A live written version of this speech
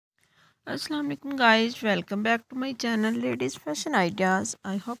Assalamu alaikum guys, welcome back to my channel Ladies Fashion Ideas.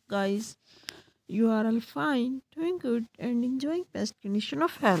 I hope guys you are all fine, doing good and enjoying best condition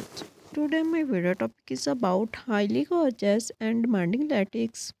of health. Today my video topic is about highly gorgeous and demanding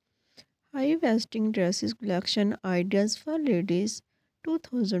latex high waisting dresses collection ideas for ladies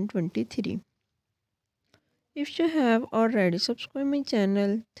 2023. If you have already subscribed my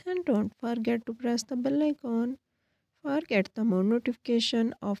channel, then don't forget to press the bell icon for get the more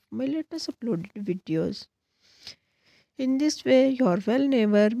notification of my latest uploaded videos. In this way, your well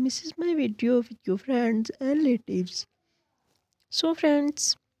never misses my video with your friends and relatives. So,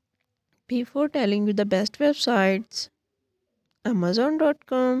 friends, before telling you the best websites,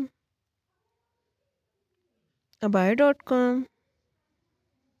 Amazon.com, Abai.com,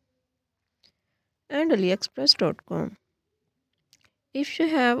 and AliExpress.com. If you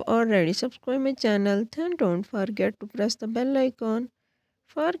have already subscribed my channel, then don't forget to press the bell icon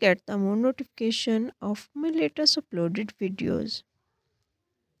for get the more notification of my latest uploaded videos.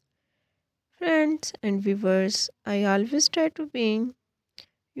 Friends and viewers, I always try to bring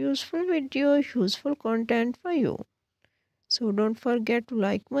useful video, useful content for you. So don't forget to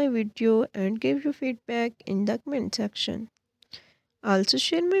like my video and give your feedback in the comment section. Also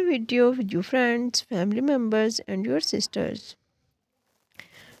share my video with your friends, family members and your sisters.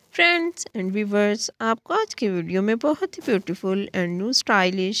 Friends and viewers, आपको आज की video में बहुत ही beautiful and new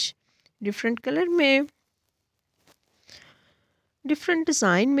stylish different colour में different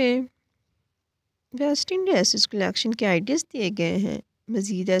design में western dresses collection के ideas दिए गए हैं।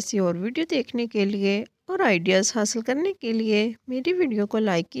 मज़ीद ऐसी और वीडियो देखने के लिए और आइडियाज़ हासिल करने के लिए मेरी वीडियो को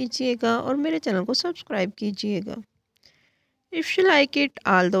लाइक कीजिएगा और मेरे चैनल को सब्सक्राइब कीजिएगा। If you like it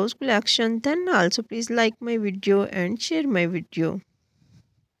all those collection then also please like my video and share my video.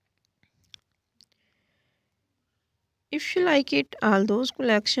 If you like it all those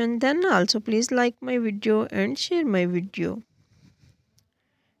collection then also please like my video and share my video.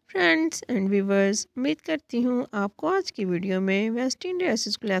 Friends and viewers, उम्मीद करती हूँ आपको आज की video में western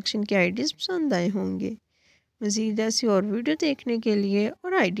dresses collection के ideas पसंद आए होंगे। मज़ीद ऐसी और वीडियो देखने के लिए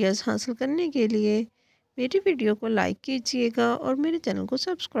और आइडियाज़ हासिल करने के लिए मेरी वीडियो को लाइक कीजिएगा और मेरे चैनल को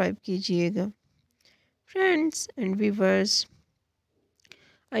सब्सक्राइब कीजिएगा। Friends and viewers,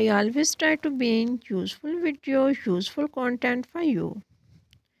 I always try to bring useful video, useful content for you.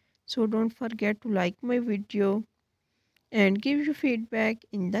 So don't forget to like my video and give your feedback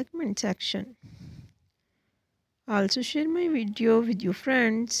in the comment section. Also share my video with your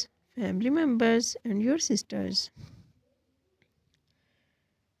friends, family members and your sisters.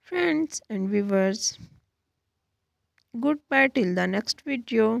 Friends and viewers, goodbye till the next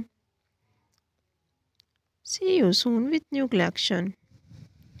video. See you soon with new collection.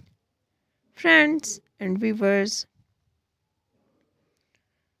 Friends and viewers,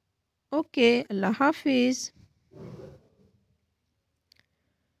 okay, Allah Hafiz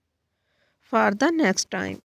for the next time.